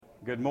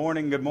Good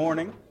morning, good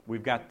morning.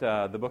 We've got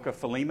the book of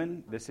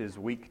Philemon. This is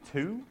week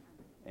 2,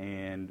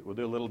 and we'll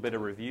do a little bit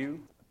of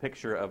review, a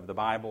picture of the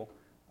Bible.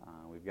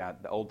 We've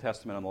got the Old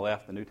Testament on the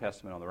left, the New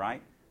Testament on the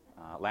right.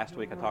 Last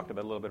week I talked a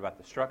little bit about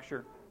the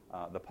structure,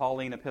 the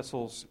Pauline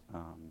epistles.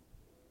 How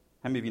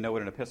many of you know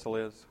what an epistle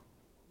is?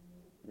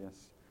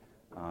 Yes.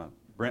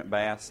 Brent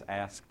Bass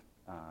asked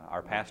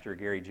our pastor,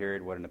 Gary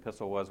Jared, what an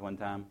epistle was one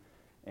time,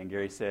 and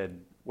Gary said,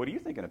 "What do you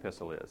think an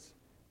epistle is?"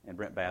 And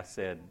Brent Bass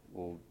said,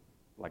 "Well,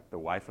 like the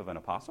wife of an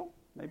apostle,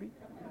 maybe?"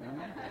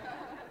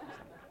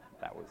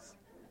 That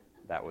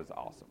was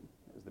awesome.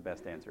 It was the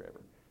best answer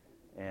ever.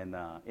 And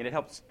it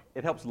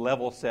helps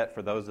level set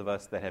for those of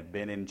us that have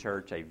been in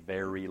church a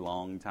very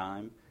long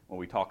time when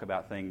we talk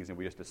about things and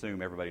we just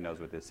assume everybody knows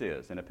what this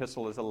is. An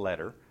epistle is a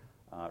letter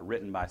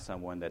written by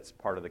someone that's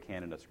part of the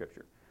canon of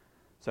Scripture.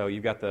 So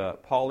you've got the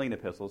Pauline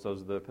epistles.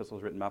 Those are the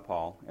epistles written by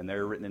Paul, and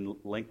they're written in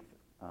length.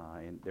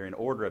 And they're in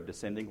order of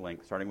descending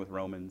length, starting with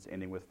Romans,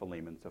 ending with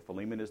Philemon. So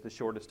Philemon is the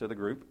shortest of the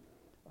group.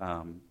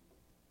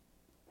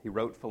 He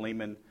wrote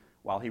Philemon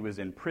while he was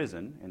in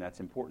prison, and that's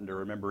important to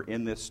remember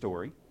in this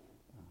story.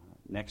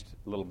 Next,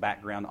 a little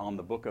background on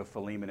the book of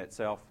Philemon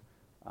itself.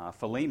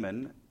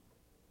 Philemon,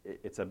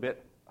 it's a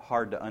bit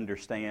hard to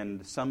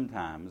understand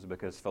sometimes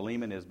because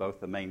Philemon is both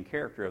the main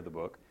character of the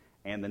book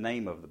and the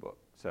name of the book.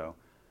 So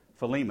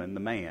Philemon, the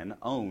man,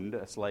 owned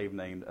a slave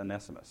named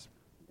Onesimus.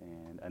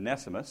 And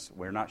Onesimus,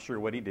 we're not sure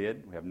what he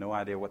did. We have no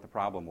idea what the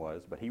problem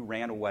was, but he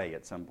ran away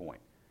at some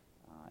point.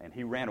 And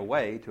he ran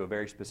away to a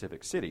very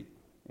specific city.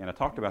 And I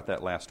talked about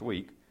that last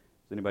week.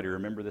 Does anybody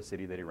remember the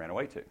city that he ran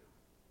away to?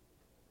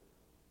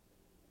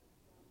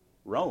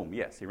 Rome,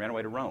 yes. He ran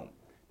away to Rome.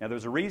 Now,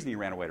 there's a reason he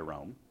ran away to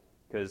Rome,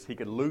 because he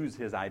could lose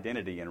his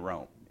identity in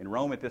Rome. In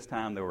Rome at this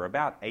time, there were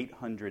about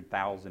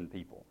 800,000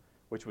 people,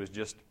 which was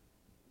just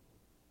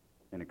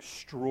an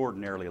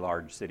extraordinarily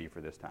large city for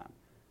this time.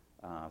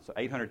 So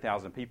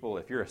 800,000 people.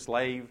 If you're a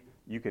slave,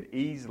 you could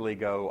easily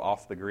go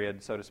off the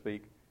grid, so to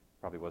speak.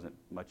 Probably wasn't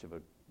much of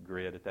a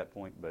grid at that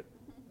point, but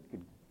you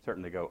could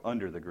certainly go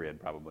under the grid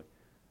probably.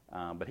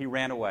 But he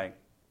ran away.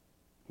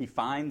 He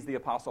finds the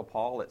Apostle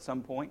Paul at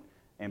some point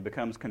and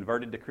becomes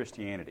converted to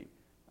Christianity.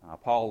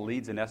 Paul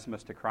leads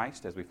Onesimus to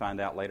Christ, as we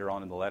find out later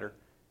on in the letter.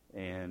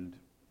 And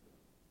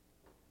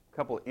a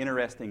couple of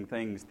interesting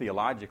things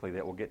theologically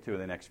that we'll get to in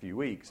the next few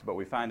weeks, but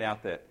we find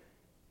out that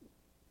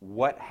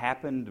what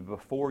happened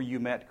before you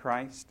met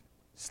Christ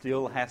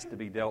still has to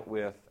be dealt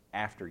with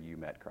after you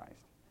met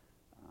Christ.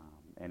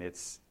 And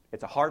it's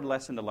a hard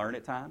lesson to learn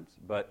at times,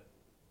 but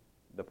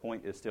the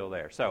point is still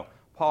there. So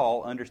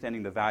Paul,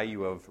 understanding the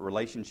value of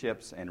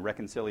relationships and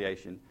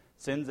reconciliation,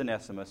 sends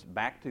Onesimus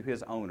back to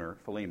his owner,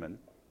 Philemon,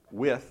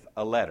 with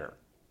a letter.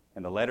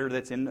 And the letter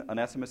that's in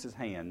Onesimus'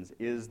 hands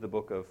is the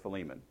book of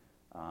Philemon.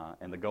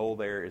 And the goal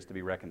there is to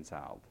be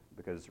reconciled,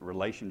 because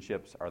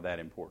relationships are that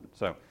important.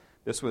 So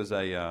this was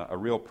a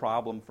real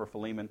problem for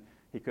Philemon.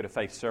 He could have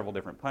faced several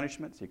different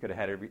punishments. He could have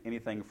had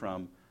anything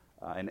from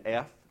an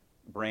F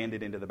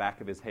branded into the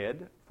back of his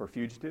head for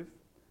fugitive,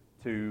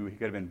 to he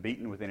could have been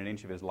beaten within an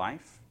inch of his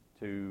life,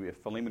 to if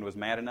Philemon was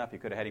mad enough, he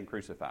could have had him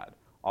crucified.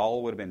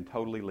 All would have been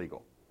totally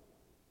legal.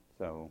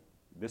 So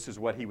this is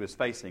what he was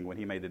facing when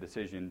he made the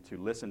decision to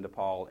listen to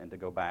Paul and to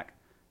go back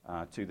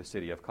to the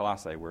city of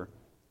Colossae where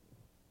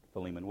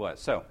Philemon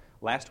was. So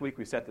last week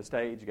we set the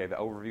stage, gave an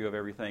overview of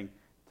everything.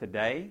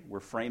 Today,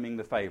 we're framing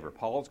the favor.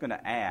 Paul's going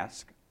to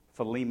ask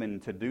Philemon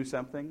to do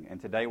something,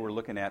 and today we're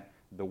looking at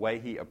the way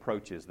he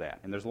approaches that.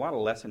 And there's a lot of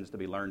lessons to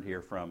be learned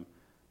here from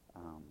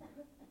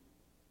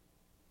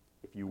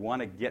if you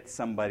want to get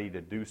somebody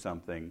to do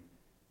something,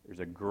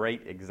 there's a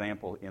great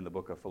example in the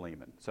book of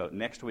Philemon. So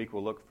next week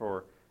we'll look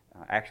for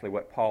actually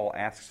what Paul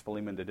asks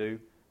Philemon to do.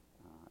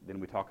 Then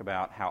we talk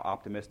about how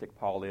optimistic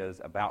Paul is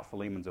about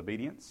Philemon's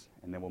obedience,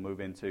 and then we'll move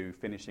into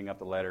finishing up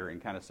the letter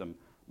and kind of some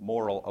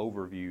moral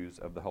overviews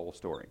of the whole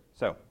story.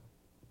 So,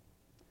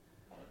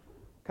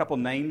 a couple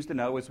names to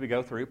know as we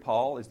go through.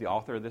 Paul is the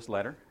author of this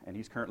letter, and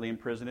he's currently in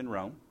prison in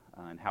Rome,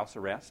 in house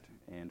arrest.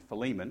 And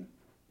Philemon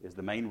is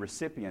the main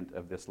recipient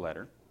of this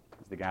letter.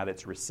 He's the guy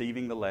that's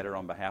receiving the letter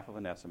on behalf of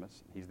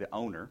Onesimus. He's the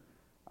owner.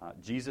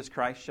 Jesus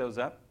Christ shows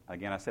up.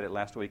 Again, I said it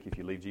last week, if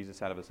you leave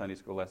Jesus out of a Sunday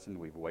school lesson,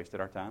 we've wasted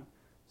our time.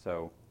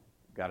 So,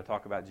 got to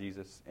talk about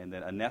Jesus. And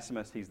then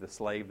Onesimus, he's the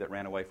slave that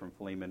ran away from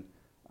Philemon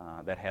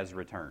that has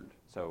returned.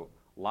 So,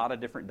 a lot of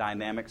different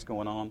dynamics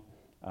going on.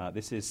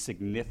 This is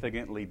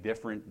significantly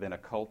different than a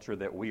culture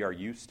that we are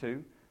used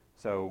to.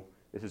 So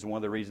this is one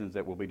of the reasons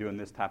that we'll be doing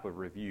this type of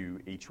review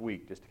each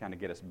week, just to kind of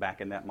get us back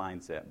in that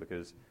mindset,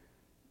 because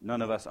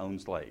none of us own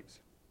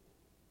slaves.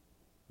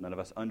 None of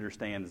us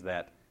understands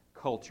that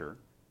culture.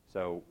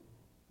 So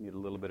we need a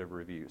little bit of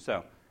review.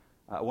 So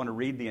I want to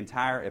read the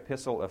entire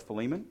epistle of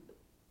Philemon,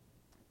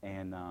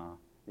 and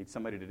need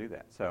somebody to do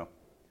that. So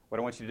what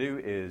I want you to do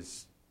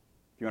is,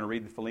 if you want to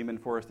read the Philemon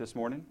for us this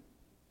morning,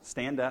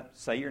 stand up,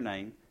 say your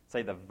name,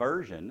 say the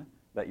version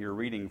that you're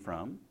reading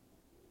from,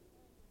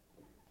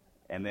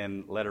 and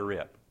then let her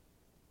rip.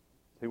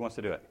 Who wants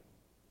to do it?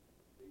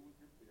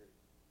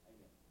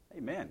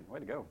 Amen. Way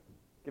to go.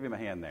 Give him a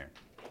hand there.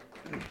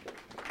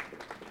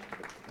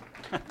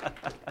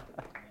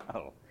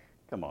 Oh,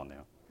 come on now.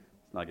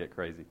 Let's not get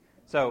crazy.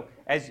 So,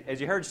 as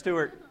you heard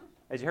Stuart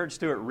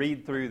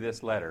read through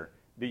this letter,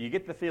 do you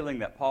get the feeling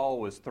that Paul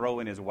was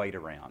throwing his weight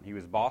around? He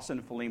was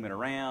bossing Philemon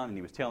around, and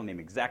he was telling him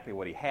exactly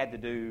what he had to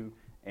do,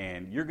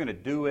 and you're going to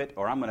do it,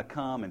 or I'm going to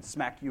come and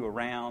smack you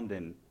around.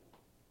 And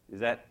is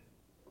that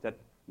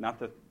not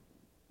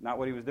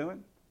what he was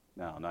doing?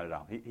 No, not at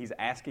all. He's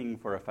asking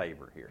for a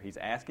favor here. He's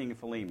asking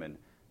Philemon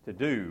to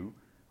do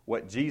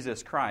what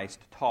Jesus Christ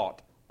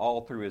taught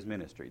all through his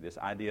ministry, this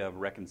idea of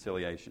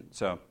reconciliation.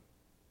 So,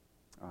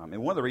 and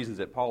one of the reasons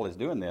that Paul is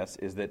doing this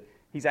is that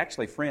he's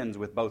actually friends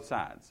with both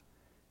sides.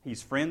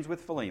 He's friends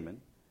with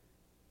Philemon,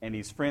 and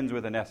he's friends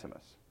with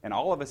Onesimus. And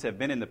all of us have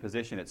been in the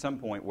position at some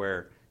point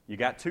where you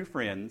got two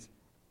friends,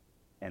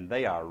 and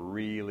they are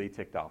really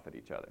ticked off at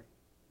each other.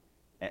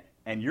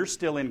 And you're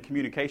still in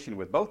communication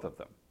with both of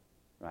them,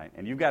 right?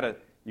 And you've got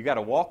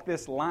to walk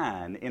this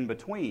line in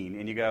between,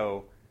 and you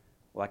go,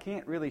 well, I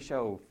can't really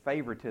show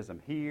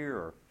favoritism here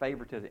or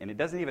favoritism. And it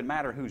doesn't even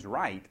matter who's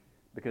right,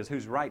 because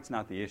who's right's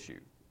not the issue.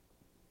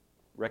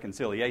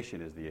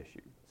 Reconciliation is the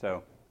issue.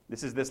 So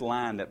this is this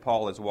line that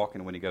Paul is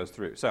walking when he goes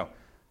through. So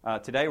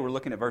today we're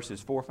looking at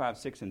verses 4, 5,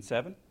 6, and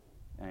 7.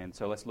 And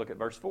so let's look at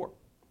verse 4.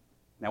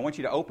 Now I want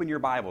you to open your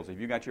Bibles. If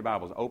you got your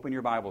Bibles, open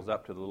your Bibles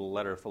up to the little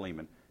letter of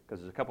Philemon,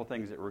 because there's a couple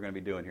things that we're going to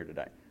be doing here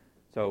today.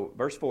 So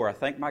verse 4, I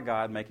thank my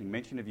God, making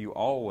mention of you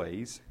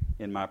always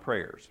in my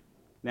prayers.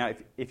 Now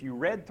if you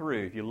read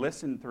through, if you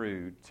listened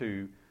through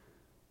to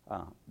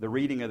the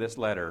reading of this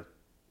letter,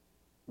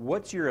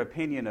 what's your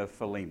opinion of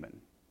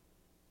Philemon?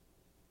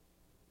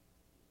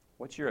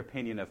 What's your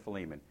opinion of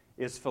Philemon?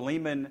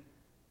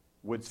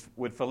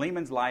 Would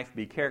Philemon's life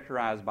be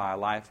characterized by a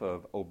life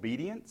of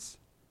obedience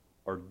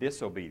or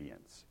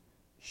disobedience?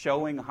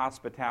 Showing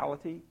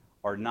hospitality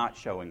or not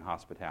showing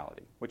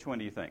hospitality? Which one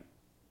do you think?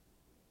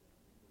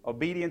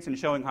 Obedience and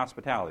showing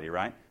hospitality,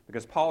 right?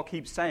 Because Paul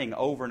keeps saying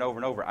over and over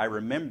and over, I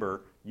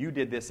remember you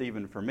did this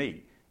even for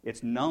me.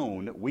 It's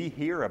known, we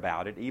hear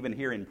about it, even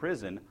here in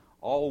prison,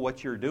 all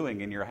what you're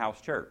doing in your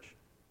house church,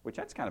 which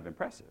that's kind of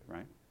impressive,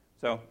 right?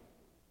 So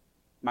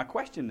my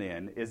question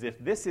then is, if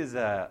this is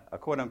a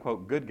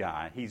quote-unquote good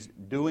guy, he's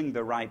doing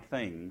the right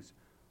things,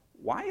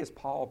 why is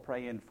Paul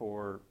praying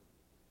for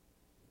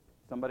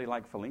somebody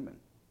like Philemon?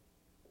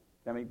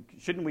 I mean,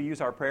 shouldn't we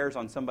use our prayers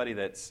on somebody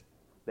that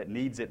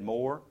needs it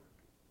more?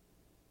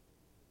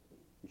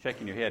 You're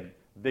shaking your head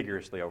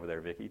vigorously over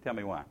there, Vicki. Tell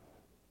me why.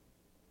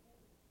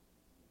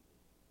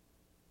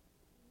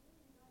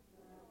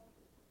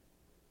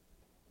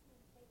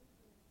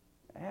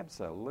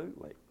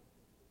 Absolutely.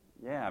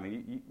 Yeah, I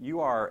mean, you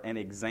are an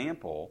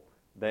example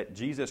that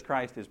Jesus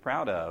Christ is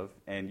proud of,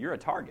 and you're a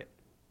target.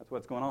 That's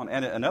what's going on.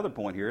 And another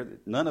point here,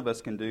 none of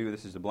us can do,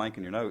 this is a blank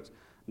in your notes,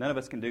 none of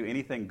us can do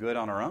anything good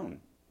on our own,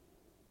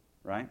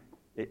 right?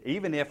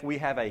 Even if we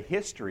have a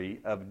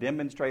history of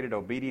demonstrated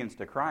obedience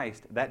to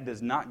Christ, that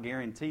does not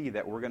guarantee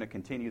that we're going to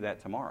continue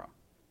that tomorrow.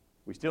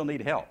 We still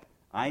need help.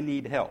 I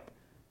need help.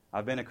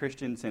 I've been a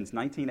Christian since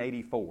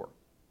 1984.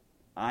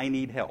 I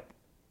need help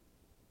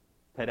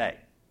today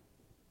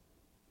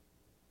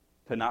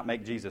to not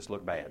make Jesus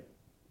look bad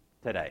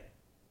today.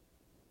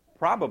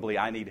 Probably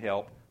I need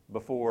help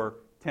before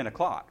 10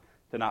 o'clock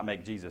to not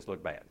make Jesus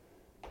look bad.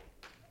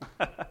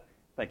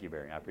 Thank you,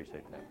 Barry. I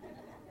appreciate that.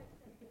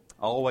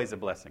 Always a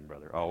blessing,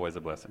 brother. Always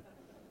a blessing.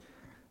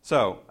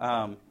 So,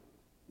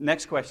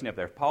 next question up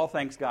there. Paul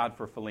thanks God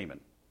for Philemon.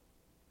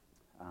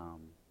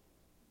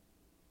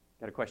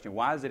 Got a question.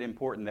 Why is it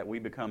important that we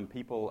become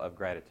people of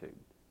gratitude?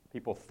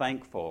 People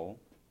thankful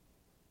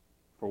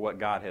for what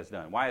God has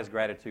done. Why is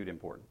gratitude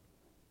important?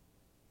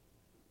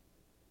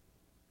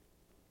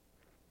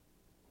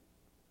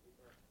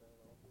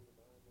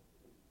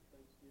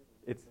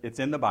 It's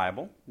in the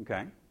Bible.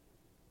 Okay.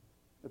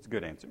 That's a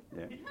good answer.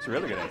 Yeah, it's a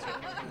really good answer.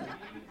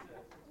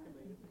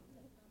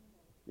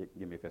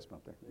 Give me a fist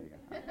bump there. There you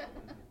go.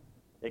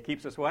 It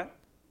keeps us what?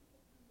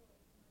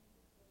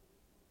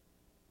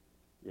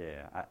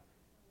 Yeah.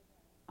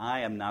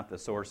 I am not the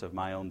source of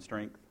my own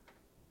strength.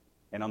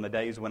 And on the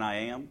days when I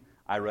am,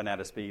 I run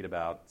out of speed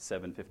about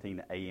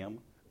 7:15 a.m.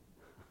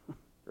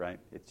 Right?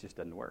 It just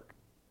doesn't work.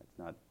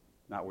 That's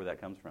not where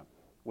that comes from.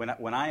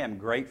 When I am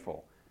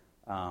grateful,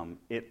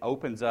 it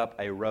opens up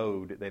a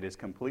road that is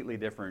completely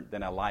different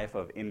than a life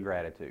of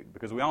ingratitude.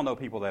 Because we all know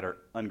people that are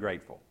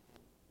ungrateful,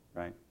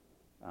 right?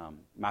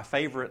 My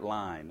favorite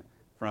line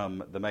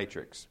from The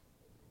Matrix.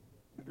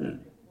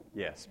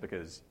 Yes,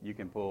 because you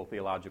can pull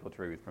theological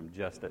truth from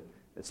just it.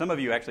 Some of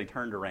you actually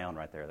turned around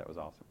right there. That was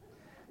awesome.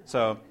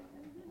 So,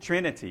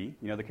 Trinity,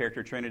 the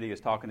character Trinity is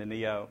talking to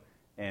Neo,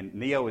 and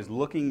Neo is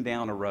looking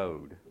down a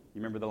road. You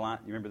remember the line?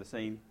 You remember the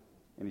scene?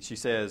 And she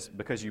says,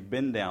 because you've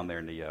been down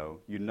there, Neo,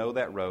 you know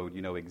that road,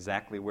 you know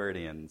exactly where it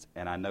ends,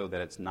 and I know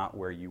that it's not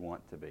where you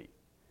want to be.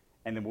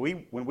 And then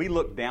when we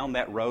look down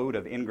that road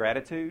of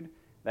ingratitude,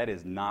 that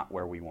is not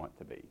where we want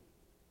to be,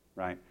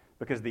 right?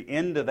 Because the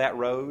end of that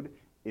road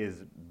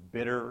is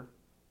bitter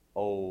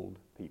old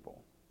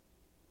people.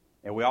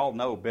 And we all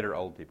know bitter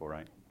old people,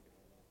 right?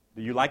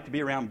 Do you like to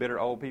be around bitter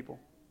old people?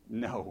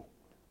 No.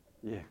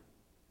 Yeah.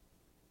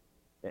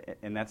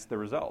 And that's the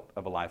result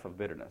of a life of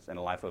bitterness and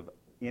a life of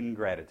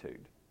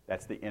ingratitude.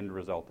 That's the end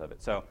result of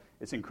it. So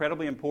it's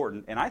incredibly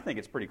important, and I think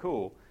it's pretty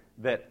cool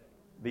that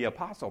the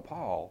Apostle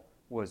Paul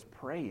was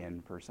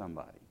praying for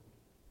somebody.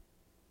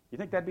 You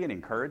think that'd be an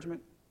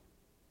encouragement?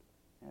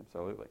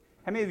 Absolutely.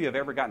 How many of you have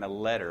ever gotten a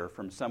letter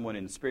from someone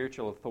in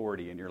spiritual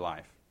authority in your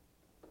life?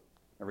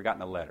 Ever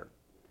gotten a letter?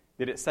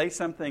 Did it say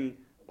something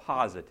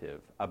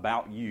positive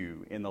about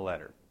you in the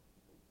letter?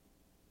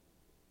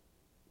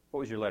 What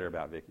was your letter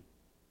about, Vicki?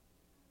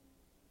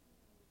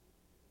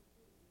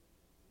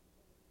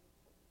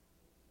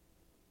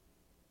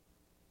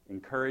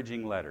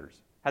 Encouraging letters.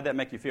 How'd that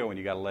make you feel when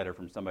you got a letter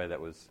from somebody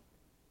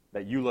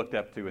that you looked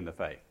up to in the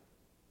faith?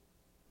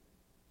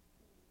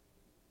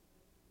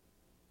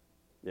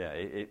 Yeah,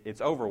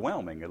 it's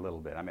overwhelming a little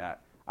bit. I mean,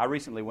 I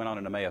recently went on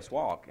an Emmaus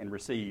walk and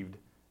received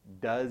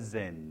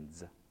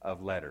dozens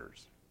of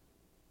letters.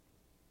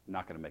 I'm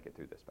not going to make it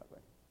through this, by the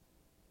way.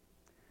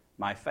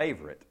 My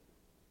favorite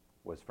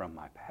was from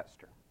my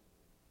pastor.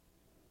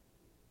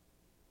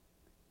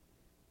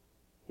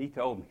 He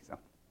told me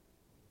something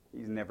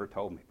he's never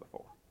told me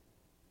before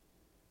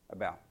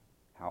about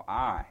how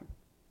I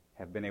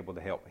have been able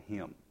to help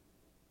him.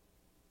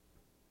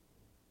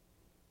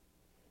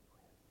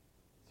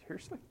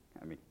 Seriously?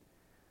 I mean,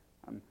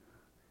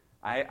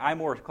 I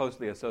more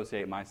closely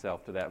associate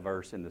myself to that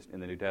verse in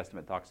the New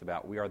Testament that talks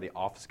about we are the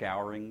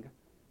offscouring,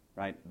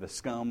 right? The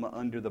scum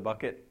under the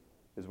bucket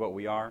is what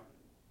we are.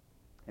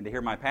 And to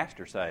hear my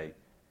pastor say,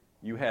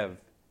 you have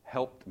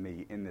helped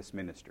me in this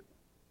ministry.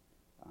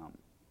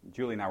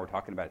 Julie and I were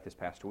talking about it this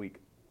past week.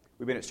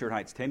 We've been at Stuart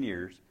Heights 10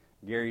 years.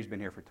 Gary's been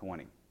here for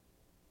 20.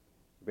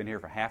 We've been here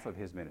for half of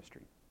his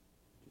ministry,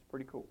 which is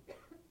pretty cool.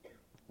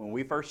 When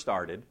we first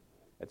started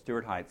at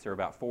Stuart Heights, there were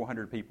about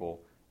 400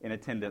 people in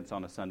attendance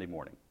on a Sunday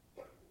morning.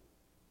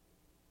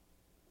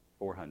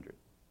 400.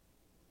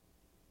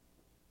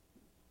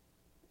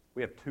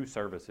 We have 2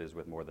 services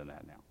with more than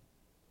that now.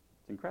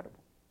 It's incredible.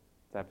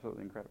 It's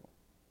absolutely incredible.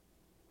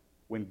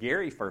 When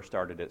Gary first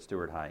started at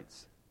Stuart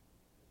Heights,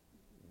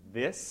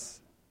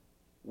 this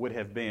would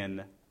have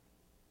been,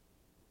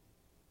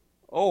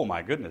 oh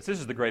my goodness, this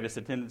is the greatest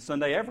attendance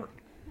Sunday ever.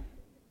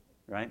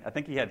 Right? I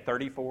think he had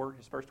 34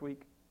 his first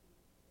week.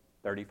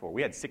 34.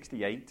 We had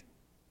 68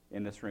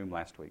 in this room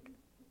last week.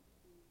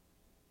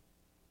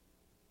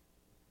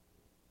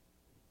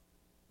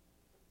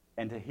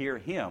 And to hear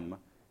him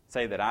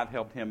say that I've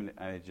helped him,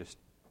 it's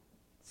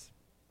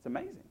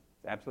amazing.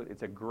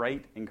 It's a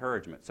great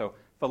encouragement. So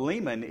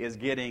Philemon is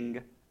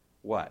getting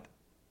what?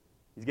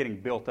 He's getting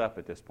built up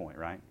at this point,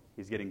 right?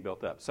 He's getting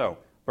built up. So,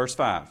 verse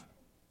 5.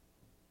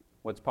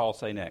 What's Paul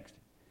say next?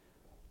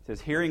 It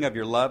says, hearing of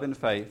your love and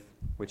faith,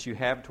 which you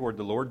have toward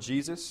the Lord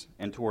Jesus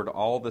and toward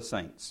all the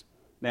saints.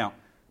 Now,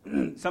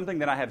 something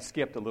that I have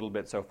skipped a little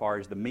bit so far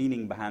is the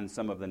meaning behind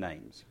some of the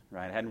names,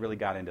 right? I hadn't really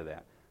got into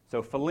that.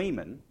 So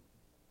Philemon,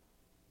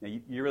 now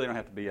you really don't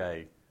have to be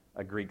a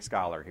Greek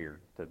scholar here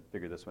to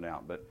figure this one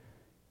out, but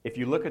if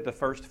you look at the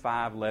first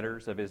 5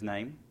 letters of his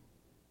name,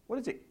 what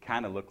does it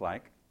kind of look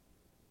like?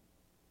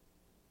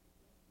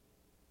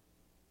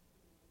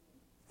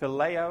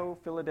 Phileo,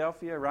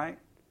 Philadelphia, right?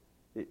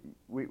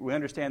 We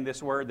understand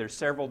this word. There's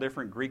several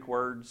different Greek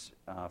words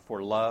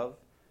for love.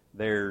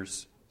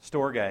 There's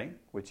storge,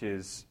 which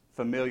is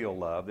familial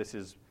love. This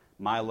is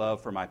my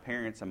love for my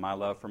parents and my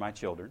love for my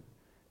children.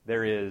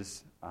 There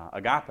is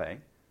agape,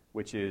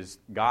 which is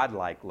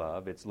God-like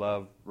love. It's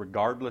love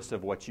regardless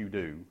of what you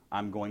do.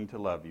 I'm going to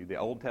love you. The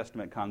Old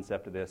Testament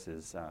concept of this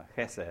is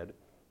chesed,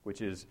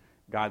 which is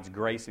God's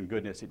grace and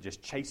goodness. It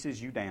just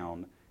chases you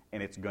down,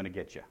 and it's going to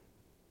get you.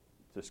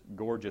 It's this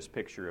gorgeous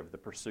picture of the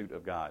pursuit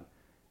of God.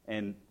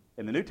 And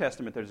in the New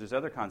Testament, there's this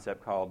other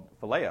concept called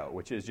phileo,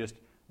 which is just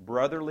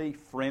brotherly,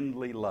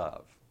 friendly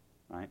love.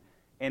 Right?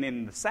 And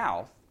in the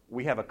South,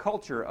 we have a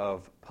culture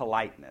of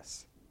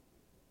politeness,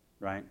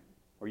 right?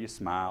 Where you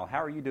smile.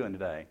 How are you doing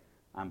today?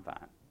 I'm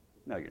fine.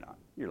 No, you're not.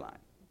 You're lying.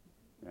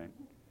 Right?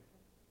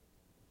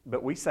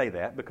 But we say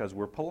that because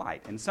we're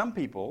polite. And some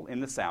people in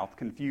the South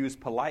confuse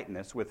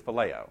politeness with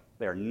phileo.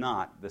 They're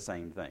not the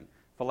same thing.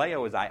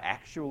 Phileo is I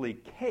actually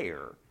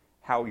care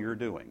how you're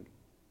doing.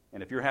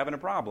 And if you're having a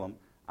problem,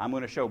 I'm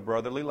going to show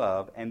brotherly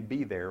love and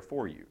be there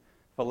for you.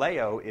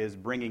 Phileo is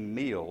bringing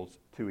meals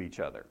to each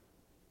other.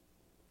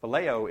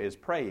 Phileo is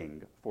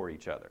praying for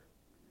each other.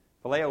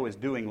 Phileo is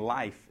doing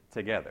life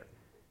together.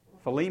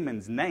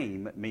 Philemon's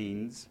name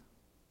means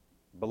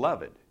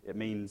beloved. It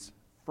means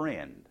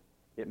friend.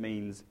 It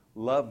means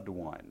loved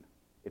one.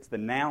 It's the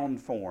noun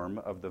form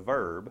of the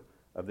verb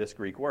of this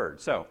Greek word.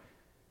 So,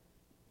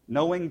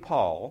 knowing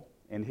Paul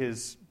and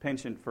his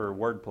penchant for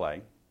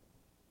wordplay,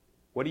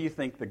 what do you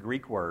think the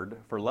Greek word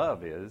for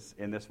love is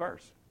in this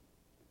verse?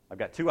 I've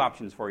got 2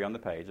 options for you on the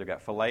page. I've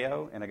got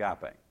phileo and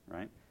agape,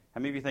 right? How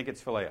many of you think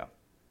it's phileo?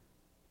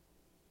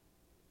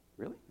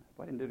 Really?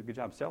 I didn't do a good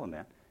job selling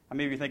that. How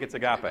many of you think it's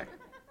agape? How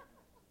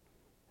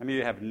many of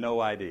you have no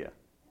idea?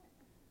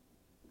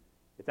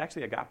 It's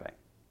actually agape.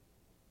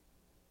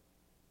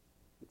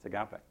 It's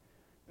agape.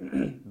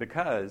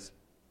 Because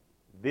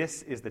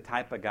this is the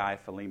type of guy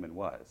Philemon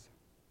was.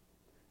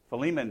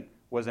 Philemon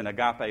was an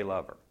agape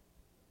lover.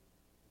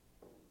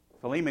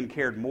 Philemon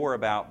cared more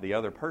about the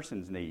other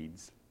person's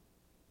needs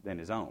than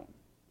his own.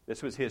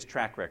 This was his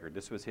track record.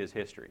 This was his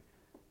history.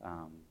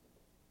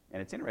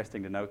 And it's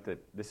interesting to note that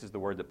this is the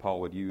word that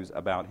Paul would use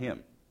about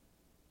him.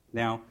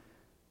 Now,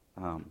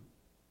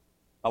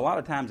 a lot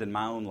of times in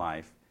my own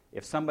life,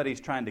 if somebody's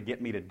trying to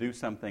get me to do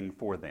something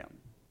for them,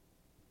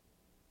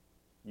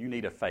 you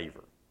need a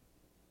favor.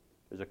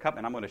 There's a couple,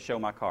 and I'm going to show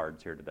my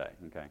cards here today,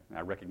 okay? And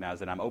I recognize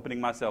that I'm opening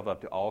myself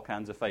up to all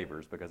kinds of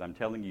favors because I'm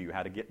telling you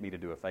how to get me to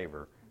do a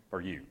favor for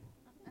you,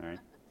 all right?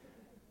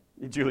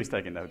 Julie's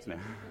taking notes now.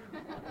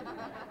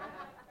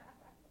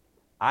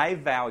 I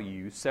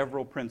value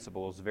several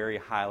principles very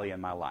highly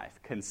in my life.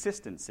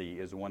 Consistency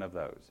is one of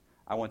those.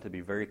 I want to be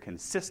very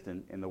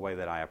consistent in the way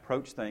that I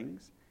approach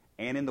things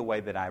and in the way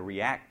that I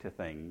react to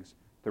things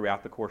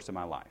throughout the course of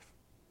my life.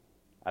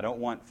 I don't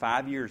want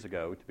 5 years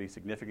ago to be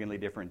significantly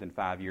different than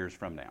 5 years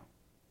from now.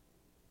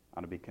 I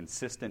want to be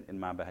consistent in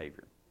my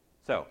behavior.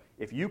 So,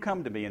 if you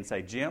come to me and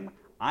say, Jim,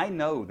 I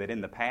know that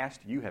in the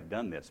past you have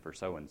done this for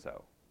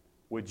so-and-so.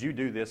 Would you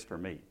do this for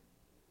me?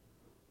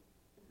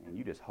 And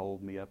you just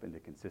hold me up into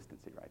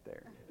consistency right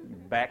there. You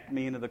backed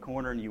me into the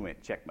corner and you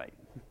went, checkmate.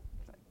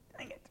 Like,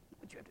 dang it,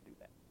 but you have to do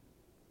that.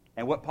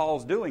 And what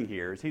Paul's doing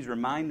here is he's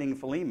reminding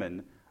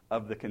Philemon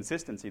of the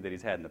consistency that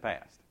he's had in the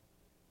past.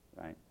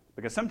 Right?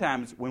 Because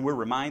sometimes when we're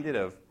reminded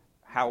of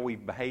how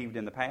we've behaved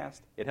in the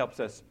past, it helps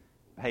us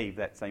behave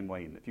that same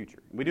way in the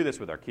future. And we do this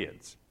with our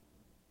kids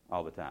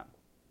all the time.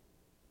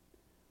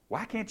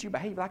 Why can't you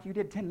behave like you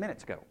did 10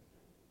 minutes ago?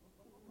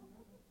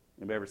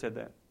 Anybody ever said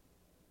that?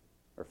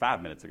 Or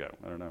 5 minutes ago?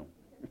 I don't know.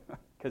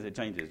 Because it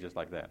changes just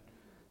like that.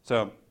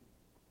 So,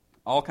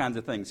 all kinds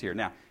of things here.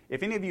 Now,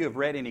 if any of you have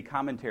read any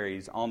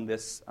commentaries on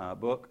this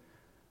book,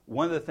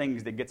 one of the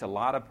things that gets a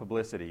lot of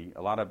publicity,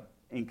 a lot of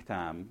ink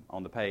time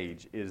on the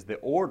page, is the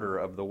order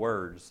of the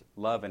words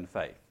love and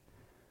faith.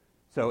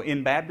 So,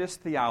 in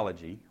Baptist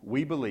theology,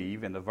 we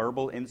believe in the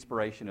verbal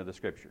inspiration of the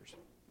Scriptures.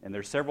 And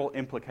there's several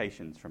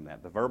implications from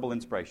that. The verbal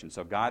inspiration.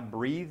 So, God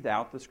breathed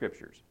out the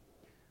Scriptures.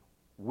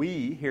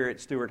 We, here at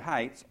Stuart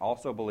Heights,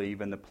 also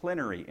believe in the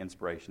plenary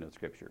inspiration of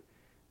Scripture,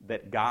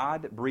 that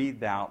God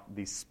breathed out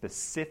the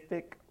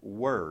specific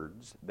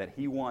words that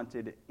He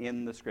wanted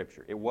in the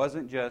Scripture. It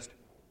wasn't just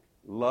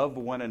love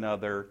one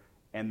another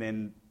and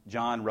then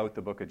John wrote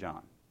the book of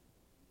John.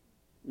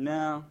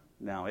 No,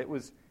 it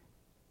was,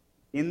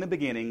 in the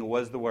beginning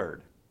was the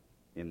Word.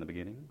 In the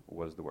beginning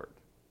was the Word.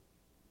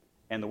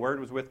 And the Word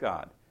was with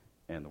God.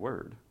 And the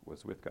Word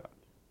was with God.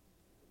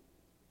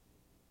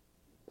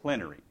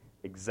 Plenary.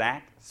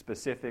 Exact,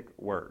 specific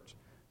words.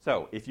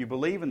 So, if you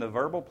believe in the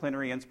verbal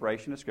plenary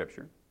inspiration of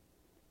Scripture,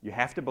 you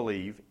have to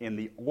believe in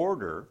the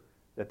order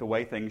that the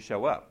way things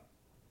show up.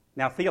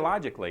 Now,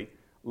 theologically,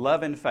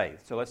 love and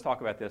faith. So let's talk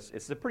about this.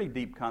 It's a pretty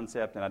deep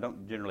concept, and I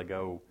don't generally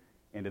go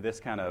into this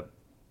kind of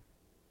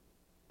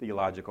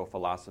theological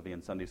philosophy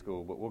in Sunday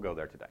school, but we'll go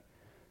there today.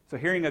 So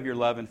hearing of your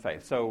love and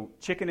faith. So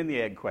chicken and the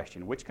egg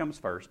question. Which comes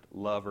first,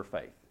 love or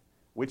faith?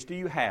 Which do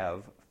you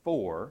have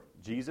for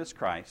Jesus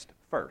Christ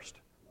first?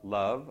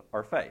 Love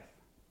or faith?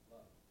 Love.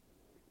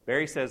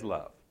 Barry says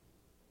love.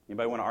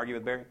 Anybody want to argue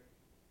with Barry?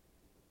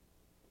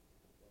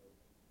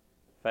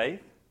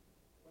 Faith?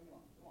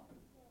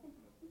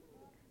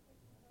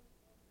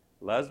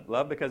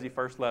 Love because He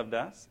first loved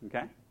us.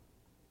 Okay.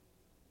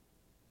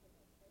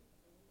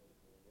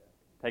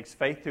 Takes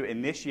faith to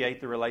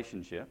initiate the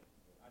relationship.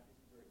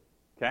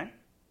 Okay.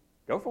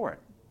 Go for it.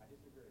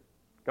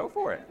 Go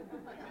for it.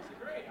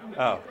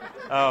 Oh,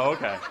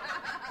 okay.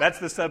 That's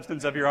the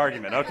substance of your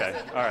argument. Okay.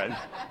 All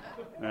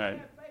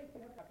right.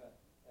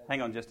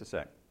 Hang on just a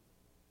sec.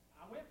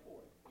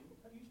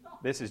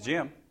 This is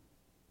Jim.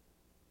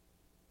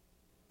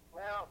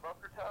 Well,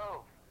 Boker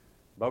Tov.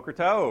 Boker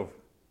Tov.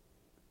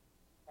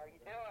 How are you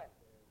doing?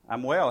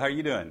 I'm well. How are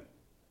you doing?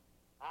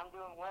 I'm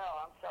doing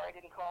well. I'm sorry I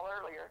didn't call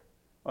earlier.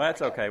 Well,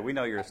 that's okay. We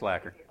know you're a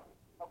slacker.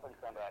 Helping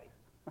somebody.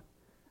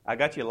 I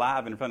got you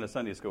live in front of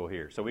Sunday school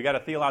here. So we got a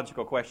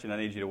theological question I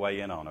need you to weigh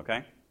in on,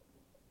 okay?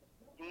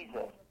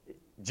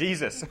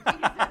 Jesus.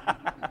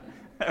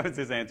 That was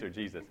his answer,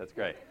 Jesus. That's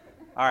great.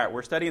 All right,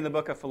 we're studying the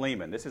book of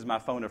Philemon. This is my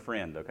phone a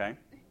friend, okay?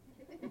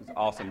 It's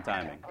awesome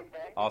timing.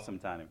 Awesome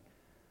timing.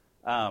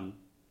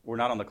 We're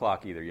not on the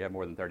clock either. You have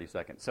more than 30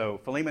 seconds. So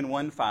Philemon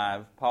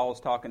 1:5, Paul's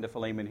talking to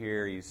Philemon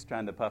here. He's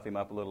trying to puff him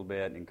up a little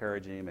bit and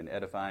encourage him and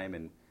edify him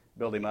and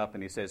build him up.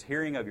 And he says,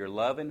 hearing of your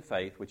love and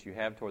faith, which you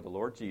have toward the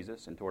Lord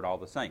Jesus and toward all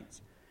the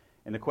saints.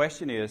 And the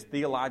question is,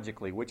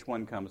 theologically, which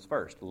one comes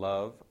first,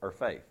 love or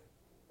faith?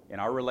 In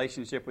our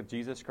relationship with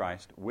Jesus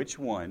Christ, which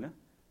one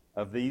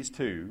of these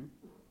two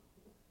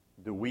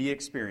do we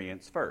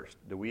experience first?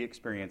 Do we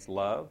experience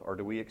love or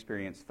do we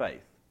experience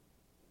faith?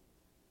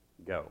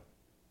 Go.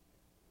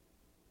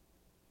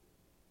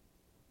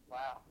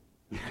 Wow.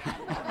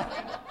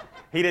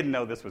 He didn't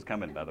know this was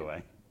coming, by the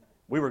way.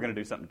 We were going to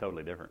do something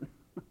totally different.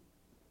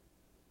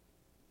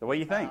 So what do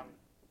you think?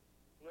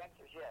 The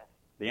answer is yes.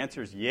 The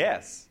answer is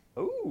yes.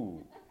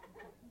 Ooh.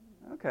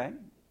 Okay.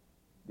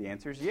 The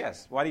answer is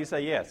yes. Why do you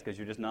say yes? Because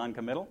you're just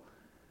non-committal?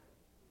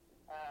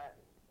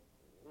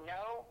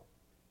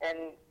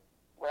 And,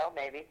 well,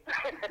 maybe.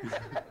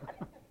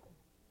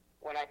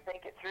 When I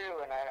think it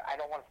through, and I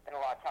don't want to spend a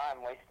lot of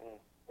time wasting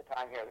the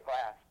time here in the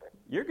class. But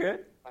you're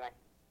good.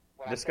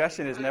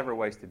 Discussion is never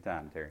wasted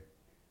time, Terry.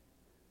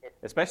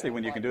 Especially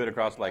when you can do it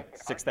across like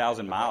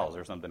 6,000 miles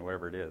or something,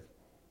 wherever it is.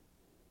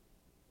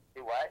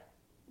 Do what?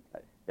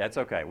 That's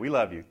okay. We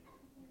love you.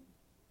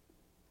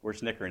 We're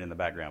snickering in the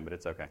background, but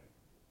it's okay.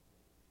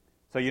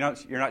 So you're not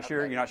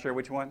sure? You're not sure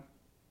which one?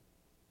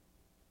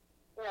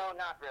 No,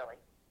 not really.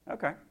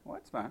 Okay. Well,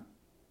 that's fine.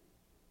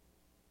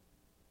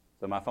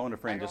 So my phone a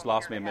friend just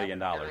lost me $1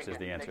 million is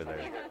the answer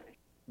there.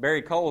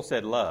 Barry Cole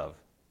said love.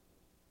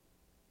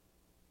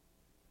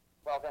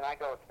 Well, then I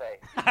go with faith.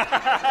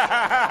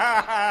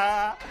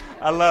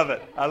 I love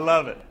it. I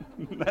love it.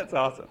 That's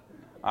awesome.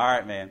 All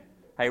right, man.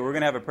 Hey, we're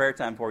going to have a prayer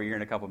time for you here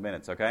in a couple of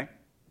minutes, okay?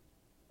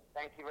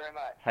 Thank you very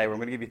much. Hey, we're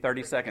going to give you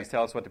 30 seconds.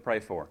 Tell us what to pray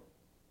for.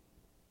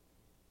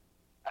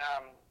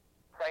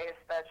 Pray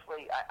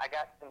especially. I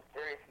got some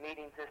serious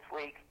meetings this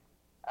week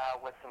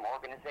with some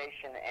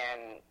organization,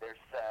 and there's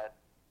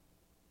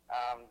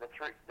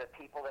the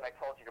people that I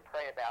told you to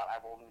pray about, I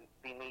will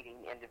be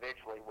meeting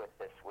individually with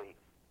this week.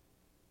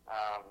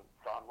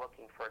 So I'm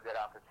looking for a good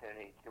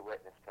opportunity to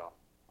witness to them.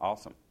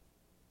 Awesome.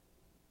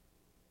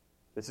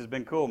 This has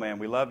been cool, man.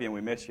 We love you and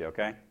we miss you,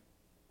 okay?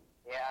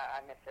 Yeah,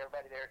 I miss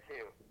everybody there,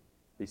 too.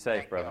 Be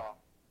safe, brother.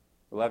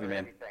 We love you, man.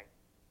 Everything.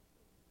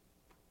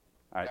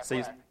 All right,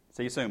 see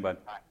you soon,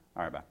 bud. Bye.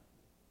 All right, bye.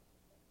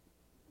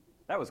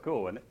 That was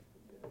cool, wasn't it?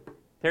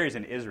 Terry's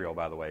in Israel,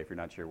 by the way, if you're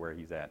not sure where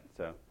he's at.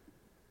 So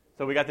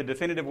we got the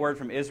definitive word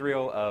from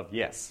Israel of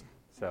yes.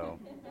 So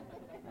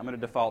I'm going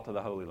to default to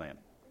the Holy Land.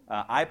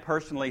 I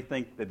personally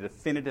think the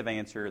definitive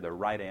answer, the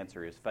right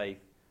answer, is faith.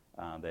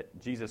 That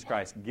Jesus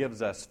Christ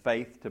gives us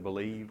faith to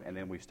believe, and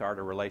then we start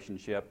a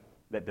relationship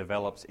that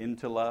develops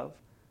into love.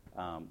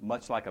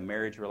 Much like a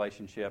marriage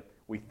relationship,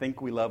 we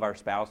think we love our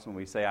spouse when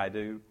we say I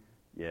do.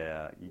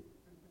 Yeah,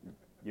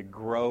 you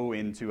grow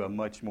into a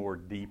much more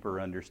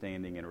deeper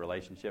understanding and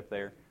relationship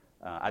there.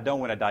 I don't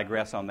want to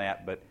digress on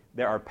that, but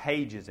there are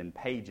pages and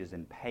pages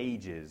and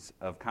pages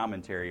of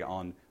commentary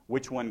on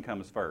which one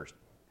comes first.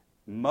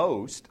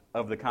 Most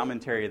of the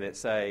commentary that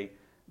say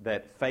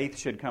that faith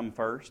should come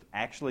first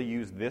actually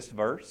use this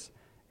verse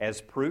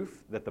as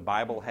proof that the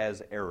Bible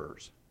has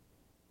errors.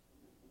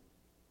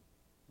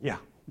 Yeah.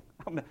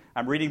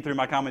 I'm reading through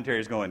my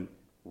commentaries going,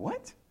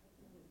 what?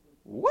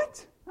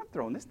 What? I'm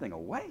throwing this thing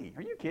away.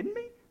 Are you kidding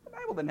me? The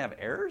Bible didn't have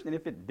errors, and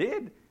if it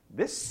did,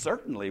 this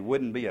certainly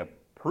wouldn't be a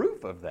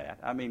proof of that.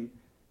 I mean,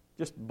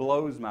 just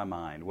blows my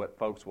mind what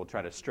folks will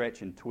try to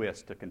stretch and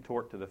twist to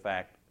contort to the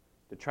fact,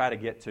 to try to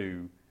get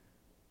to,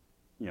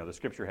 the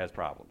Scripture has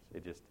problems.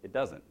 It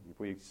doesn't. If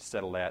we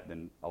settle that,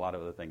 then a lot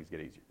of other things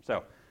get easier.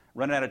 So,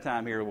 running out of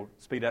time here, we'll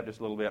speed up just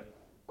a little bit.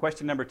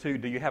 Question number 2,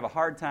 do you have a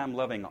hard time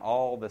loving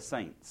all the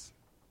saints?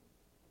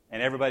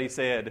 And everybody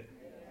said,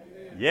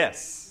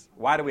 yes.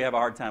 Why do we have a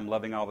hard time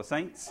loving all the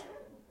saints?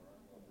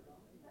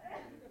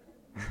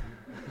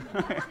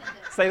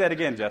 Say that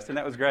again, Justin.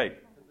 That was great.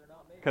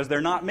 Because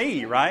they're not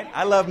me, right?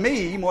 I love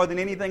me more than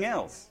anything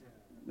else.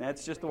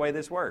 That's just the way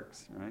this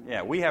works. Right?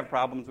 Yeah, we have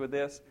problems with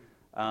this.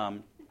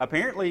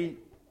 Apparently,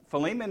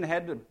 Philemon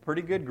had a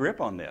pretty good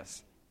grip on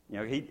this.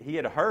 He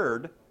had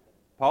heard,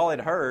 Paul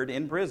had heard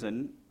in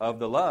prison of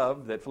the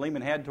love that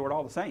Philemon had toward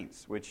all the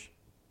saints, which,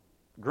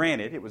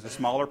 granted, it was a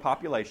smaller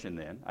population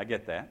then. I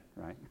get that,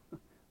 right?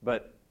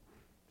 But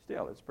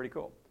still, it's pretty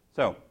cool.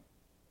 So,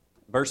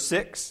 verse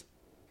 6,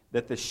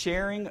 that the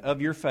sharing of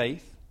your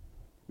faith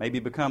may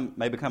become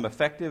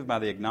effective by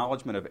the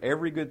acknowledgement of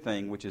every good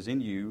thing which is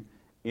in you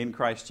in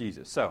Christ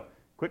Jesus. So,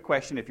 quick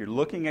question, if you're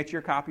looking at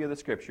your copy of the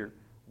Scripture,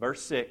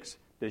 verse 6,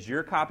 does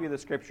your copy of the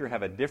Scripture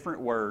have a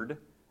different word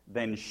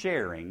than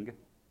sharing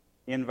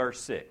in verse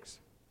 6?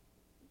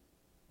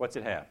 What's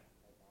it have?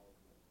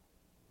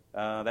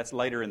 That's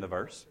later in the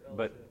verse,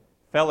 but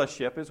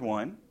fellowship is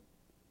one.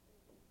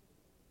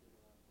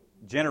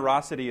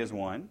 Generosity is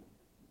one.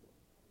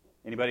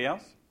 Anybody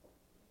else?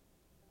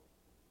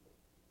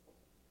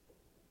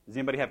 Does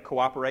anybody have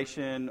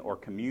cooperation or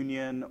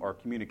communion or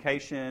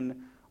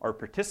communication or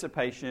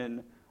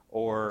participation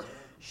or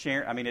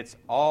share? I mean, it's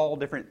all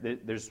different.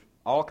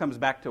 All comes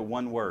back to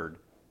one word.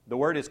 The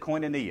word is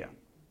koinonia,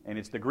 and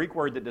it's the Greek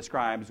word that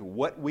describes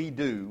what we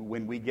do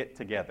when we get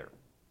together.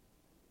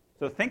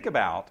 So think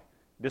about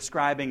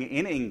describing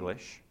in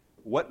English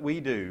what we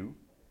do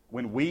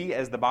when we,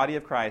 as the body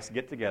of Christ,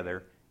 get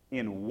together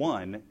in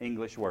one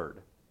English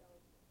word.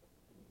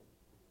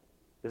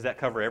 Does that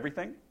cover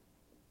everything?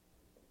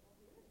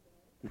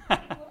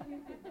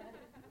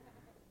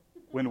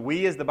 When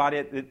we, as the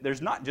body,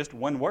 there's not just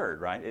one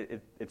word, right?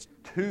 It's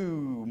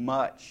too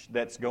much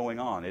that's going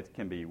on. It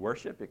can be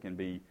worship, it can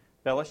be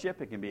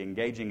fellowship, it can be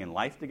engaging in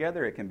life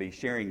together, it can be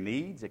sharing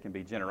needs, it can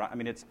be generosity. I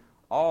mean, it's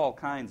all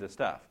kinds of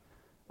stuff.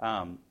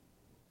 The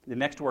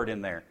next word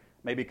in there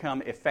may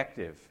become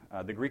effective.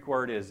 The Greek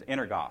word is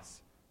energos.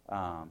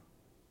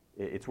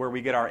 It's where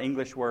we get our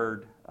English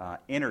word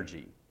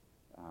energy.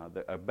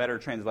 A better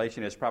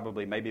translation is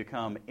probably may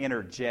become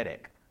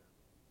energetic.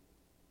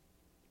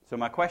 So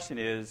my question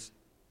is,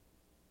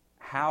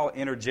 how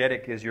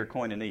energetic is your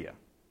koinonia?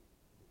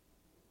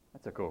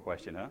 That's a cool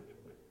question, huh?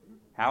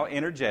 How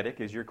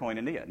energetic is your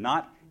koinonia?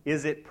 Not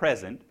is it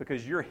present,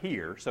 because you're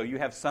here, so you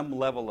have some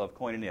level of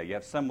koinonia. You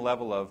have some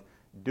level of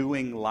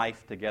doing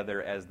life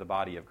together as the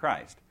body of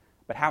Christ.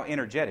 But how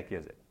energetic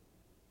is it?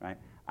 Right?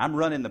 I'm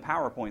running the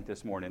PowerPoint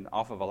this morning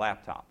off of a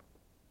laptop.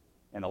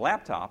 And the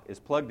laptop is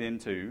plugged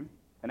into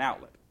an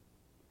outlet.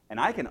 And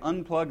I can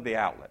unplug the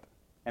outlet,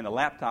 and the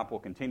laptop will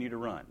continue to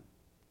run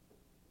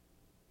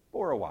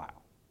for a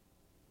while.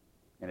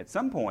 And at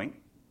some point,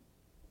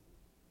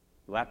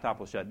 the laptop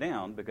will shut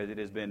down because it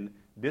has been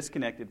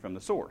disconnected from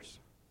the source.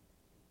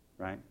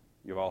 Right?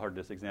 You've all heard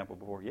this example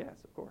before? Yes,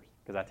 of course,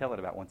 because I tell it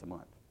about once a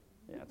month.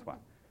 Yeah, that's why.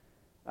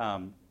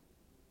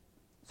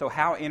 So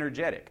how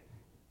energetic?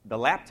 The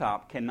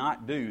laptop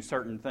cannot do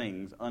certain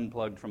things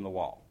unplugged from the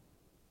wall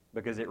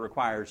because it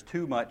requires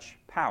too much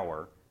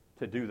power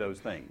to do those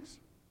things.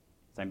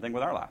 Same thing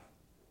with our life.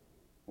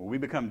 When we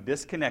become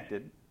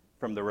disconnected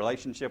from the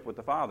relationship with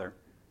the Father,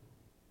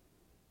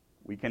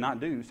 we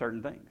cannot do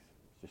certain things.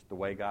 It's just the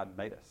way God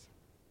made us.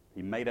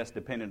 He made us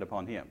dependent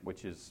upon Him,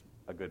 which is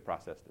a good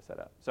process to set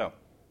up. So,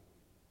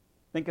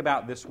 think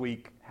about this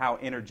week how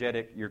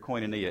energetic your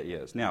koinonia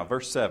is. Now,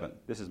 verse 7.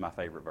 This is my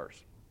favorite verse.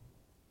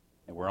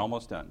 And we're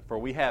almost done. For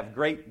we have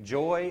great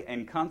joy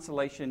and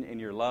consolation in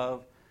your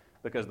love,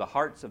 because the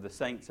hearts of the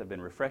saints have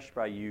been refreshed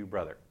by you,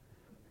 brother.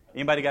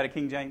 Anybody got a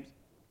King James?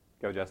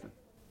 Go, Justin.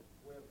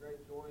 We have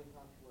great joy and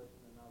consolation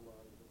in our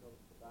love, because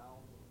the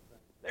bowels of the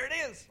saints. There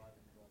it is.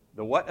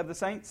 The what of the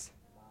saints?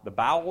 The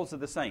bowels of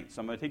the saints.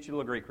 So I'm going to teach you a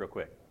little Greek real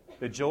quick.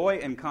 The joy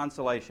and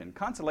consolation.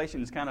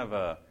 Consolation is kind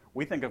of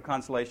we think of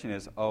consolation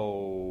as,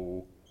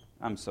 oh,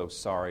 I'm so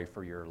sorry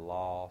for your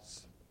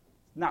loss.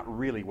 Not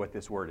really what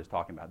this word is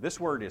talking about. This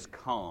word is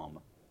calm.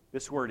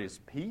 This word is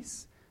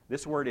peace.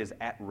 This word is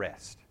at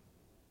rest.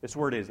 This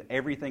word is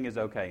everything is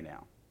okay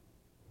now.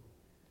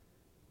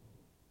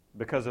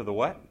 Because of the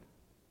what?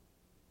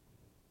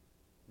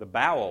 The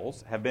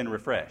bowels have been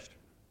refreshed.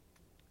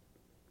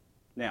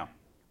 Now,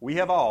 we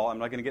have all, I'm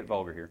not going to get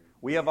vulgar here,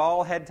 we have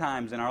all had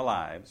times in our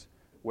lives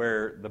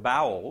where the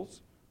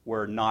bowels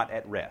were not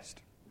at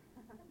rest.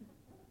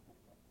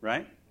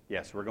 Right?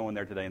 Yes, we're going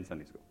there today in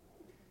Sunday school.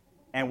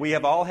 And we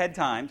have all had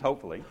times,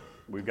 hopefully,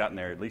 we've gotten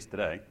there at least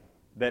today,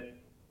 that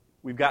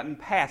we've gotten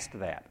past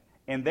that.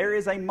 And there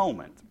is a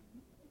moment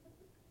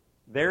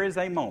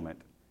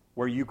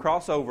where you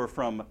cross over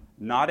from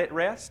not at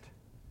rest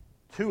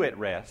to at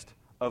rest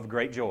of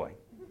great joy.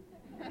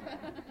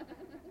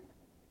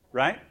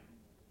 Right?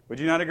 Would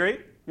you not agree?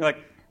 You're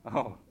like,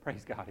 oh,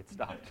 praise God, it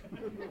stopped.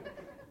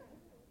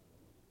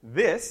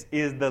 This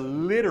is the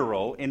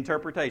literal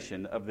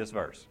interpretation of this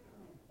verse.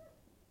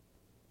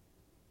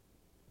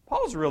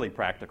 Paul's a really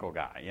practical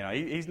guy. You know,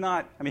 he's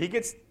not, I mean, he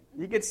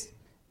gets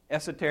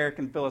esoteric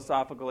and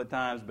philosophical at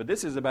times, but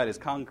this is about as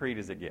concrete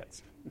as it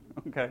gets.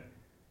 Okay?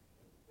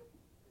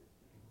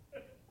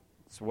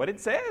 It's what it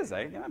says.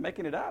 I'm not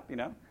making it up, you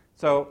know.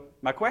 So,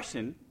 my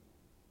question,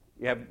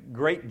 you have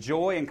great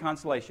joy and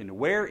consolation.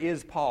 Where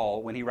is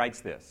Paul when he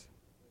writes this?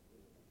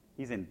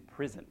 He's in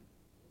prison.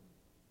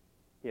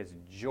 He has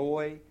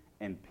joy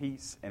and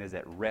peace and is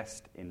at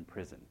rest in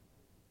prison.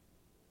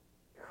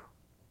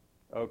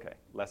 Okay,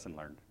 lesson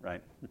learned,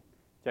 right?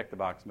 Check the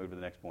box, move to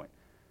the next point.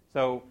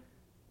 So,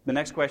 the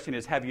next question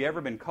is, have you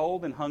ever been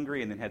cold and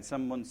hungry and then had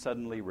someone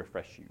suddenly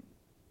refresh you?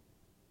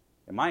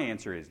 And my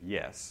answer is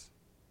yes.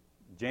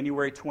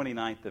 January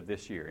 29th of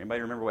this year.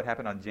 Anybody remember what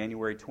happened on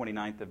January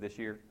 29th of this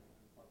year?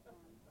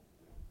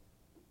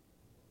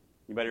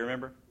 Anybody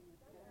remember?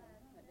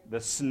 The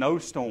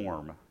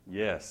snowstorm.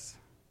 Yes.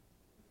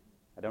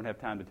 I don't have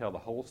time to tell the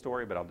whole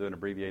story, but I'll do an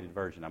abbreviated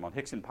version. I'm on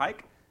Hickson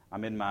Pike.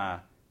 I'm in my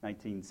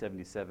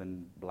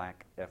 1977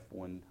 black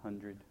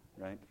F-100,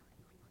 right?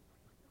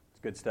 It's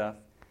good stuff.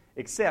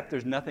 Except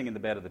there's nothing in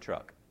the bed of the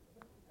truck,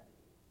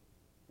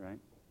 right?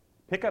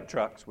 Pickup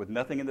trucks with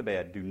nothing in the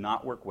bed do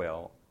not work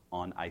well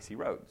on icy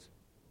roads.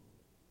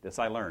 This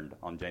I learned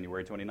on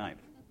January 29th.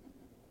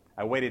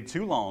 I waited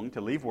too long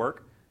to leave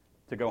work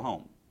to go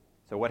home.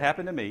 So what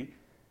happened to me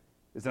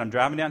is that I'm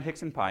driving down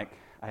Hickson Pike.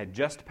 I had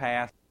just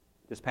passed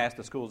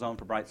the school zone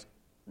for Bright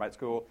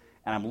School,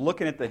 and I'm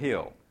looking at the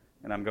hill,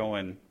 and I'm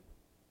going,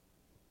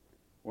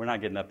 we're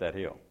not getting up that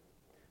hill.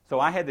 So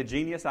I had the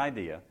genius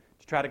idea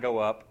to try to go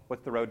up,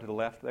 what's the road to the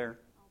left there?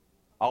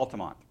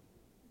 Altamont.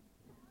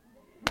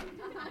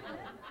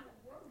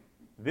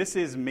 This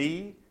is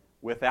me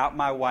without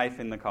my wife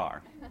in the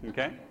car,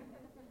 okay?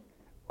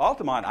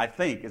 Altamont, I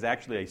think, is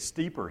actually a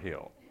steeper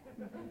hill.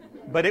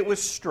 But it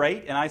was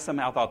straight, and I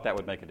somehow thought that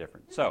would make a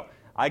difference. So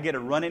I get a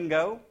run and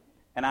go,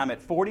 and I'm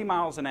at 40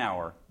 miles an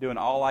hour doing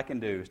all I can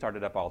do,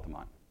 started up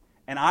Altamont.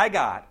 And I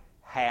got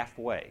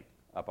halfway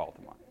up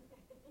Altamont.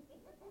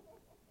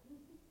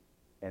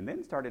 And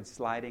then started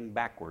sliding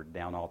backward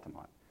down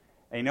Altamont.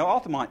 And you know,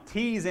 Altamont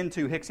tees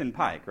into Hickson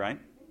Pike, right?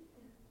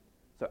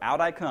 So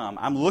out I come.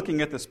 I'm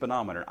looking at the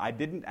speedometer. I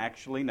didn't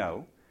actually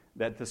know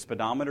that the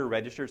speedometer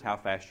registers how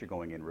fast you're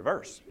going in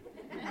reverse.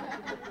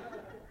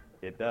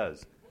 It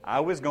does. I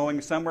was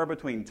going somewhere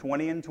between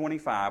 20 and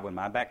 25 when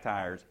my back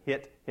tires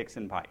hit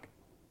Hickson Pike.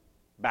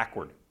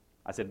 Backward.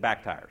 I said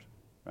back tires,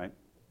 right?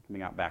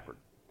 Coming out backward.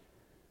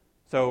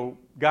 So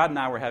God and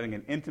I were having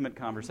an intimate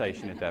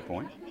conversation at that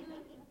point.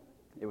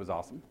 It was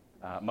awesome.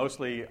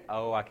 Mostly,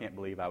 I can't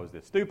believe I was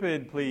this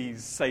stupid.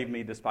 Please save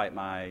me despite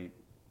my,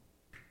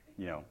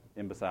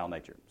 imbecile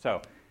nature.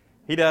 So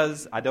he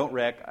does. I don't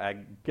wreck. I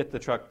get the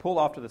truck, pull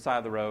off to the side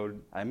of the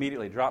road. I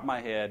immediately drop my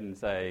head and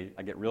say,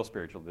 I get real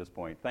spiritual at this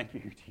point. Thank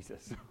you,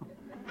 Jesus.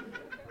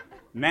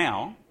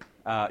 Now,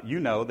 you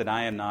know that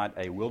I am not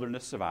a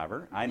wilderness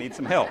survivor. I need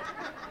some help.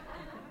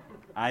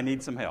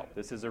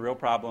 This is a real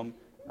problem.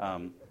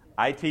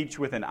 I teach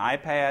with an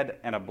iPad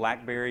and a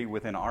BlackBerry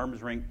within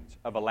arm's reach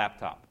of a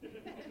laptop.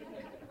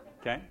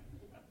 Okay?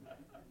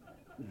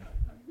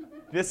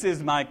 This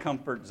is my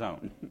comfort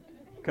zone.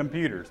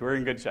 Computers, we're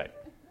in good shape.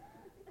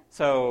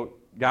 So,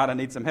 God, I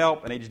need some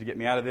help. I need you to get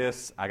me out of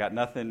this. I got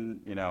nothing,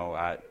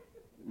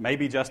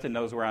 maybe Justin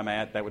knows where I'm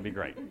at. That would be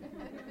great.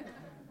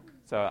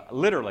 So,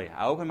 literally,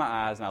 I open my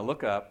eyes and I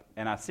look up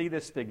and I see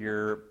this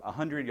figure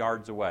 100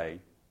 yards away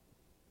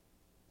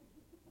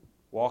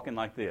walking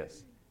like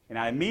this. And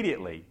I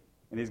immediately,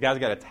 and these guys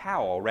got a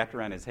towel wrapped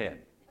around his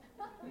head.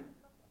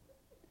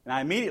 And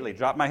I immediately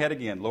drop my head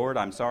again. Lord,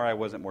 I'm sorry I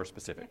wasn't more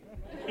specific.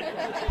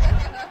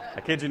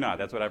 I kid you not.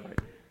 That's what I prayed.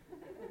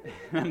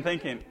 And I'm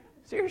thinking,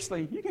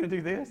 seriously, you're going to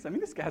do this? I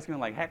mean, this guy's going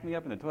to hack me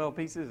up into 12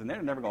 pieces, and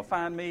they're never going to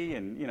find me,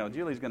 and,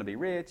 Julie's going to be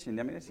rich, and,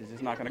 this is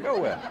just not going to go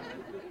well.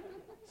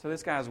 So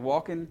this guy's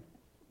walking,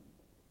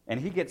 and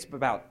he gets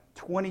about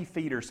 20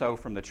 feet or so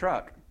from the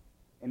truck,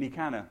 and he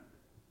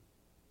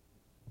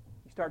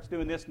starts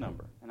doing this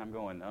number. And I'm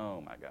going,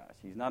 oh, my gosh,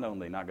 he's not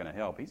only not going to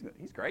help, he's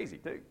crazy,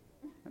 too.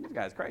 And this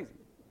guy's crazy.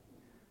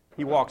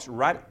 He walks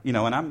right, and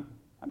I'm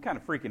kind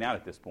of freaking out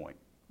at this point.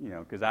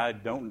 Because I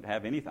don't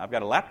have anything. I've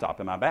got a laptop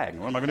in my bag.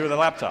 What am I going to do with a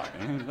laptop?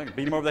 I can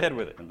beat him over the head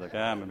with it. I'm like,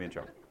 I'm going to be in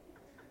trouble.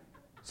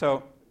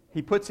 So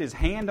he puts his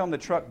hand on the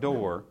truck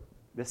door.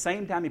 The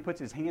same time he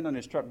puts his hand on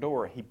his truck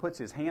door, he puts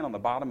his hand on the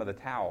bottom of the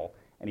towel,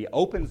 and he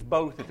opens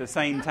both at the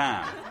same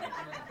time.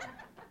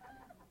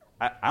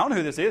 I don't know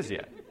who this is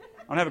yet.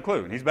 I don't have a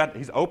clue.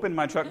 He's opened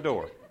my truck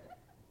door.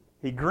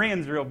 He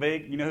grins real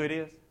big. You know who it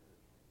is?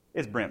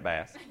 It's Brent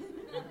Bass.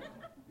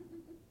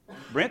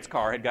 Brent's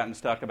car had gotten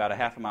stuck about a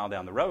half a mile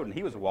down the road, and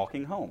he was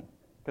walking home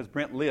because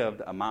Brent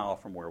lived a mile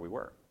from where we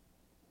were.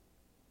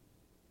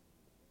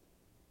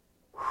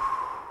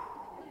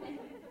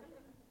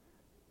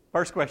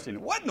 First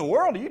question, what in the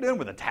world are you doing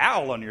with a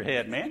towel on your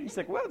head, man? He's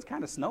like, well, it's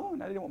kind of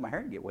snowing. I didn't want my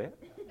hair to get wet.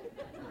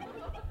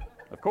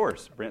 Of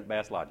course, Brent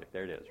Bass logic.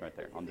 There it is right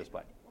there on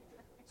display.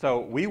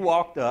 So we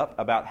walked up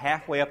about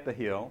halfway up the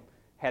hill,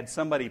 had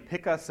somebody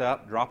pick us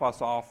up, drop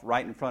us off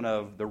right in front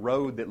of the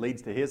road that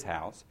leads to his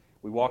house.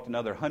 We walked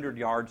another 100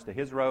 yards to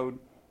his road.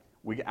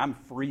 I'm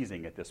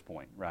freezing at this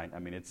point, right? I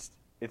mean, it's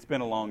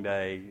been a long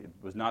day. It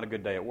was not a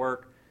good day at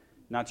work.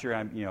 Not sure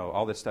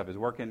all this stuff is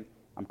working.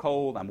 I'm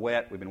cold. I'm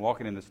wet. We've been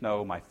walking in the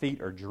snow. My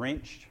feet are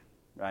drenched,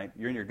 right?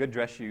 You're in your good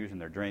dress shoes and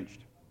they're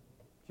drenched.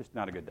 Just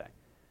not a good day.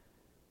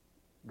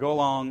 Go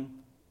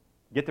along,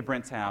 get to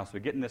Brent's house. We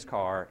get in this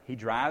car. He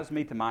drives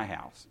me to my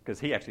house because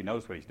he actually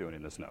knows what he's doing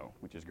in the snow,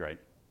 which is great.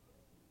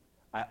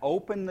 I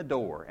open the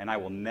door, and I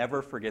will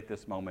never forget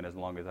this moment as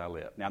long as I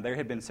live. Now, there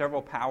had been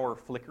several power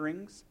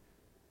flickerings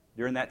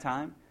during that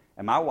time,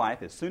 and my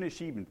wife, as soon as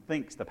she even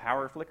thinks the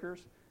power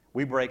flickers,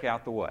 we break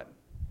out the what?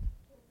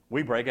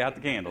 We break out the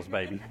candles,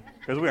 baby,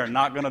 because we are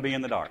not going to be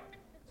in the dark.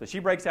 So she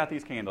breaks out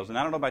these candles, and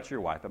I don't know about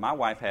your wife, but my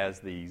wife has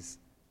these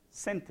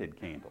scented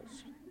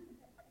candles,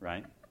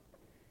 right?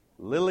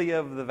 Lily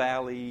of the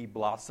Valley,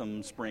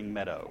 Blossom, Spring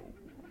Meadow.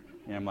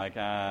 And I'm like,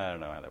 I don't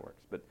know how that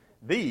works. But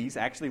these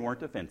actually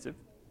weren't offensive.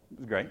 It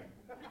was great.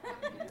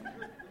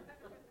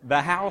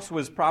 The house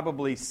was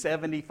probably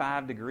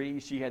 75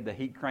 degrees. She had the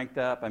heat cranked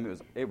up. I mean,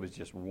 it was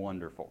just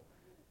wonderful.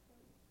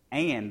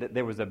 And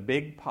there was a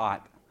big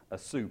pot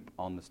of soup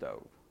on the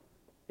stove.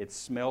 It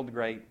smelled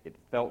great. It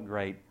felt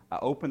great. I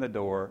opened the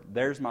door.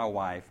 There's my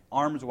wife,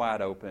 arms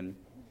wide open,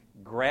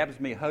 grabs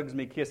me, hugs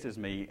me, kisses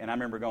me. And I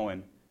remember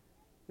going,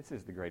 this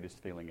is the greatest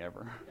feeling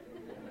ever.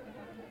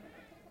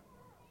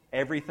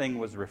 Everything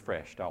was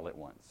refreshed all at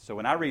once. So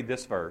when I read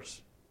this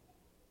verse,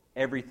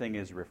 everything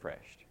is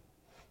refreshed.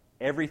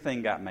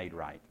 Everything got made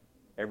right.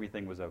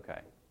 Everything was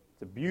okay.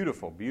 It's a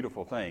beautiful,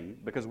 beautiful thing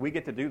because we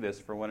get to do this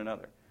for one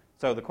another.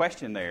 So the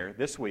question there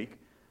this week,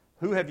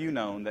 who have you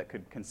known that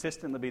could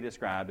consistently be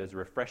described as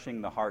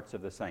refreshing the hearts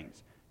of the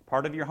saints?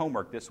 Part of your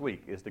homework this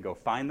week is to go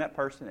find that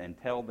person and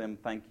tell them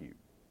thank you.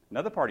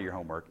 Another part of your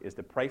homework is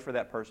to pray for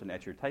that person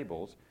at your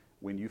tables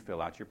when you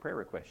fill out your prayer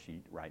request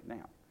sheet right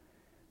now.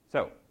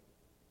 So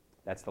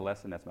that's the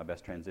lesson. That's my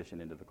best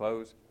transition into the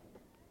close.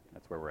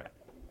 That's where we're at.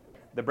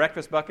 The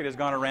breakfast bucket has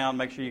gone around.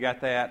 Make sure you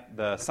got that.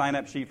 The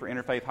sign-up sheet for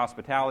Interfaith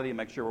Hospitality.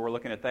 Make sure we're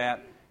looking at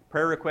that.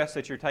 Prayer requests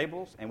at your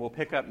tables. And we'll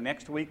pick up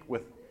next week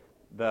with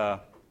the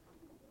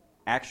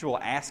actual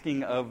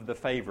asking of the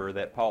favor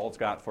that Paul's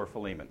got for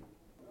Philemon.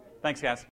 Thanks, guys.